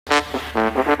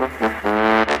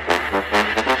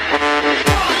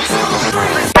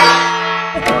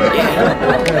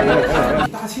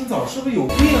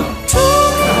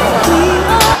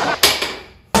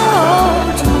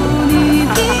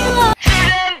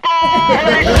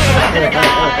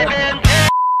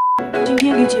今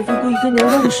天给姐夫过一个难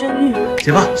忘的生日。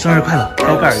姐夫，生日快乐！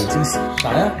高盖尔有惊喜。啥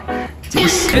呀？惊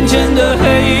喜。眼前的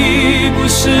黑不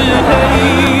是黑，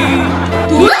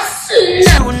不是呢。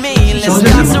小姐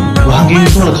姐夫，我还给你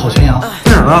做了烤全羊，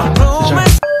在哪儿呢？在这儿。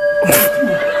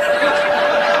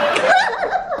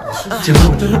姐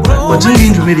夫，我真给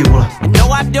你准备礼物了。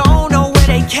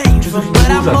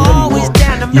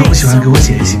你要不喜欢给我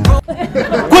姐也行。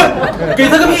滚！给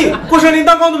他个屁！过生日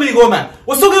蛋糕都没给我买，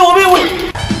我送给我妹我。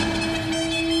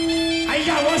哎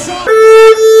呀，我说。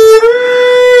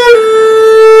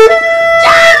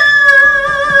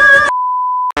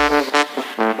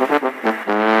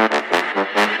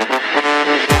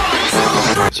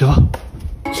姐夫。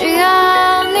只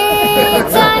要你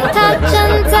在，他站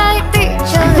在地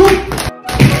球。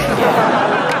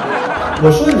我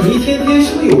说你一天天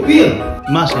是不是有病？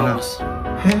你骂谁呢？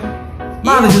嘿，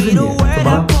骂的就是你，怎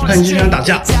么了？我看你经常打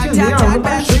架。就你那样，我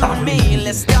把屎打出去。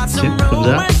行，怎么着？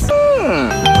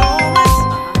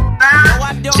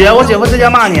姐，我姐夫在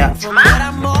家骂你。什么？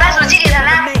把手机给他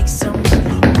来。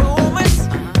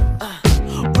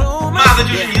骂的就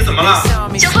是你，怎么了？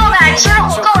就够了，你说的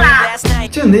不够了。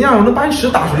就你那样，我能把你屎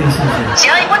打出去，信不信？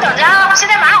行，你给我等着啊，我现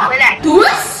在马上回来。不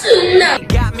是呢。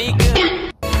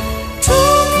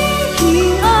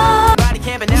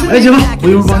哎，姐夫，我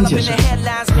一会儿帮你解释。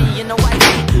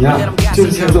你呀，就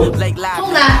是欠揍。疯子，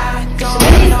什么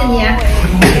意思你？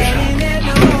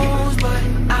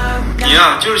你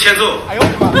呀，就是欠揍。哎呦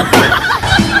我的妈！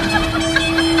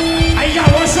哎呀，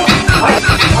我说。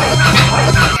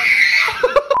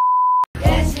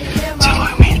姐夫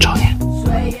有美女找你。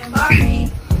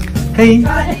嘿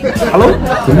 ，Hello，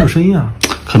 怎么有声音啊？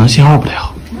可能信号不太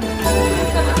好。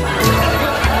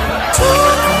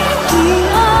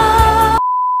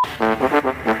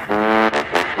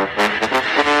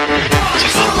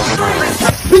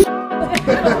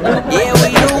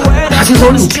大金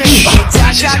头，你有病吧？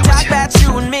谢谢我姐。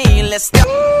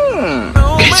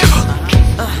给姐夫。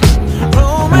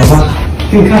老婆，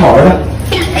给你看好玩的。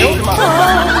哎呦我的妈！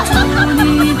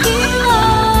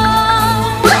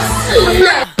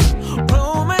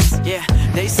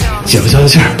姐夫消消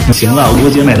气儿。行了，我给我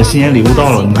姐买的新年礼物到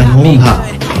了，你赶紧哄哄她。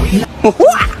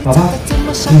老婆，给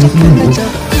你新年礼物。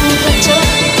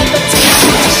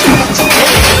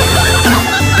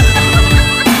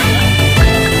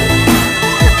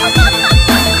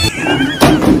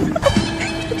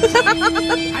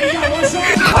哎呀，我说。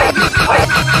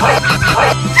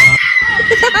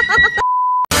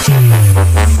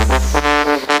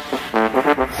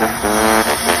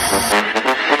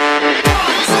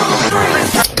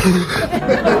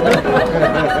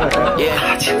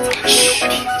大姐怎么虚皮？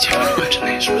姐夫你管着那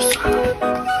是不是算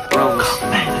了？可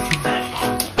爱的挺奶房。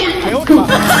哎呦我的妈！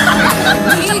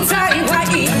你在怀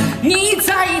疑，你在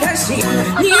担心，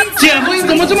姐夫你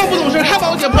怎么这么不懂事，还把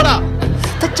我姐泼了？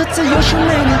他这次又是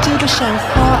没理智的闪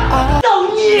花，造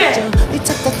孽！你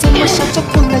猜他怎么笑着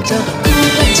哭来着，哭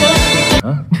来着。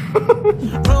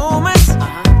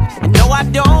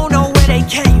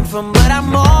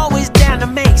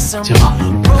姐夫，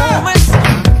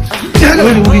你还有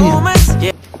礼物给你。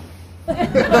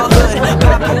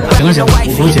行了姐夫，我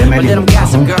给我姐买礼物，打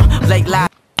红。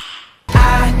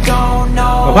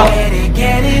老婆。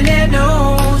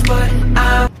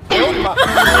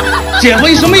姐夫，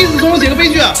你什么意思？送我姐个悲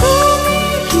剧啊！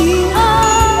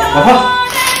老婆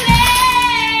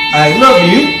 ，I love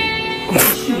you。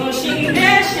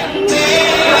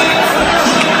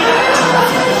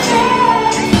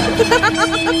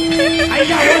哎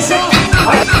呀，我说。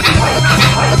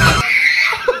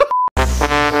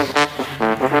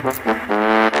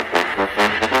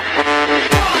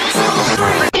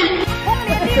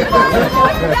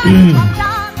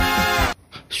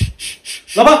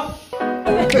老婆。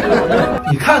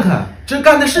你看看，这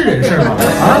干的是人事吗？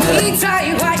啊！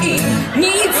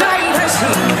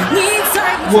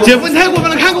姐夫，你太过分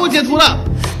了，看给我截图了。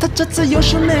他这次又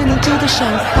是没理智的闪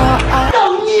花，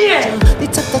造孽！你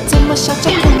猜他怎么笑着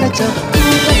哭来着，哭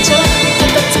来着。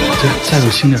姐，下手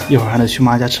轻点，一会儿还得去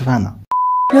妈家吃饭呢。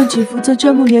让姐夫在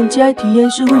丈母娘家体验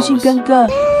社会性尴尬。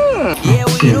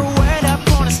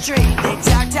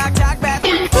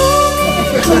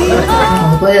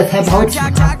我也才跑几趟。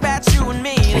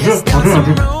好吃，好吃，好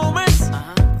吃。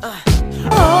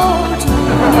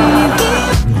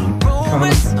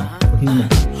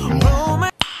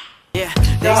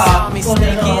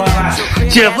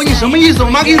姐夫，你什么意思？我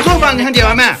妈给你做饭，你还点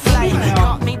外卖？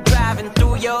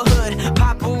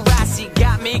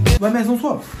外卖送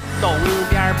错了。东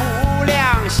边不亮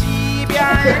西边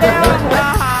亮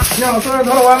啊！让生日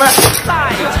头的外卖。再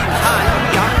近看，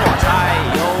让我才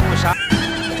有啥？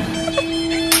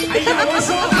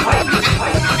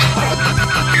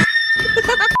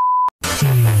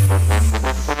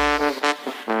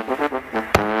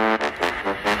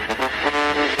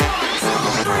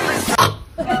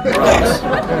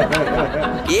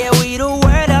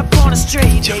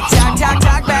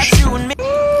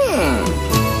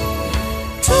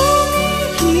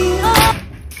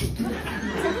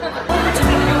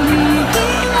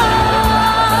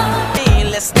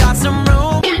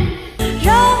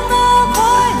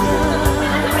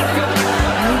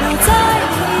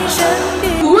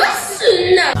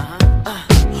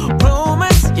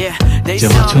姐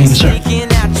夫，求你个事儿。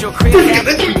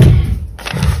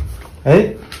哎，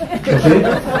找谁？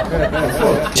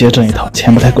接这一套，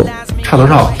钱不太够，差多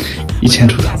少？1000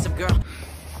出头。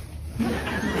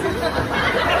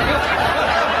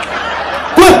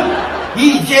滚！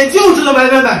一天就知道买！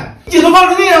镜头放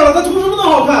成那样了，那图什么能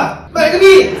好看？买个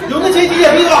屁！有那前期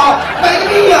也比较好，买个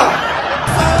屁呀！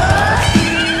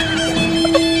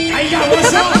哎呀，我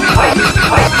说。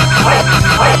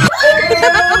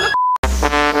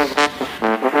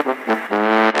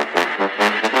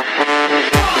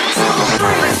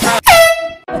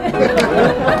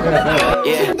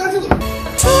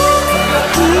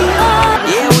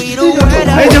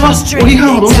哎，姐夫，我给你看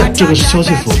好东西，这个是消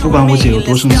气符，不管我姐有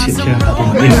多生气，贴上它都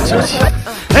能立马消气。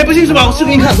哎，不信是吧？我试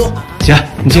给你看，走。姐，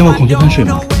你见过孔雀喷水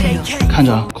吗？看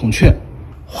着，孔雀。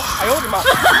哎呦我的妈！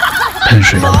喷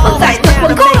水。崽子，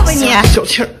混够了吧你！小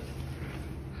气儿。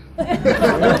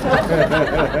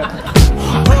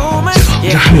姐夫，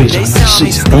这还有一张，你试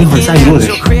一下。等一会儿再用我的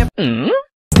事。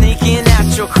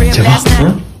姐夫，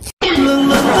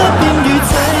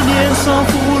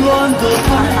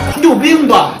你有病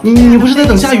吧？你不是在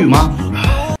等下雨吗？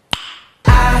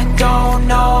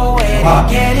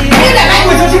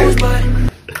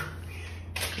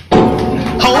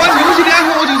好啊，你不是离安看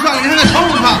我就算了，你还在吵我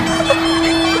呢？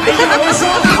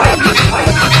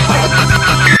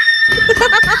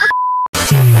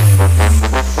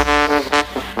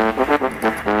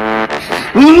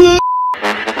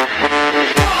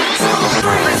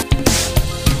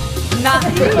那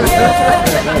一夜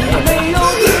你没有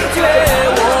拒绝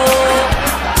我，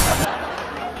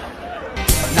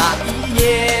那一夜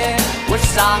我伤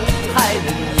害了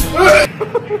你。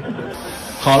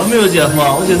好了没有，姐夫？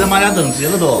我姐在妈家等急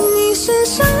了都。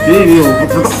别以为我不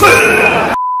知道。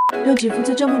让姐夫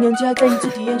在丈母娘家再一次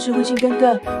体验社会性尴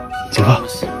尬。姐夫，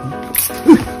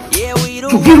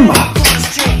有病吧？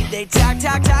姐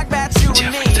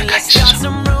夫你在看你身上，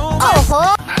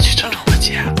拿去整整我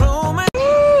姐。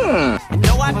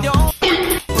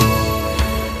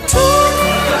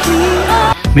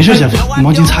没事，姐夫，你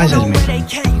毛巾擦一下就没事。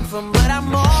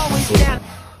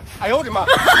哎呦我的妈！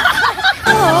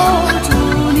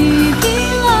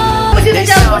我现在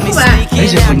这样子不买。哎，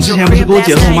姐夫，你之前不是给我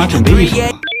姐和我妈准备衣服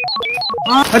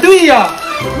吗？啊，对呀，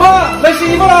妈，来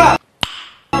洗衣服了。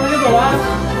我先走了。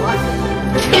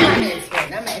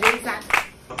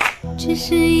只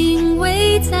是因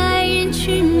为在人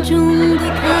群中的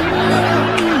看了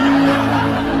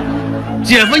你。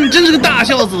姐夫，你真是个大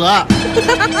孝子。哎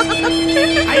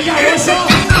呀，我说。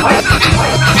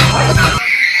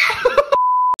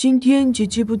今天姐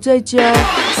姐不在家。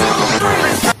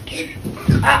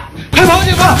快跑，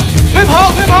姐夫！快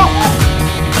跑！快跑！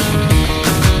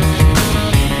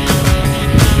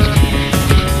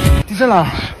地震了？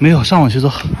没有，上网去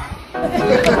做。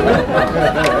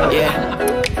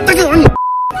大哥，你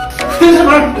开什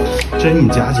门？这是你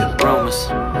家，姐夫。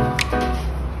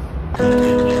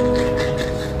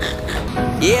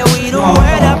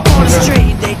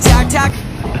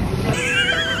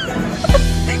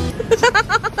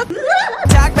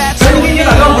赶紧给你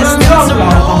打电话，让你上去了。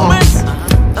好。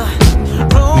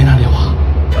没拿电话。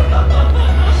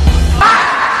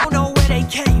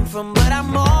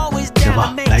姐夫，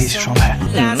来一起双排。不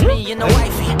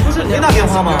是你没打电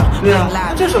话吗？对呀，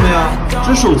这什么呀？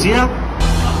这手机啊。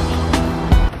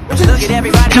姐夫，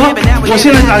我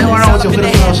现在打电话让我姐回来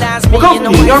做事。我告诉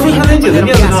你，要是看咱姐的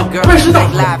面子上，快使打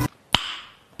出来。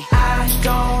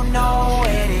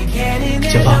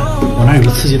姐夫，我那有个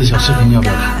刺激的小视频，你要不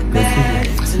要看？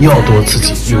要多刺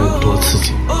激有多刺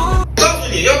激。我告诉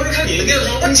你，要不是看你的电视，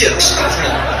我简直打出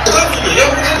来。我告诉你，要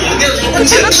不是看你的电视，我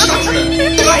简直打出来。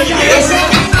我告诉你，要不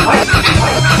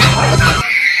是。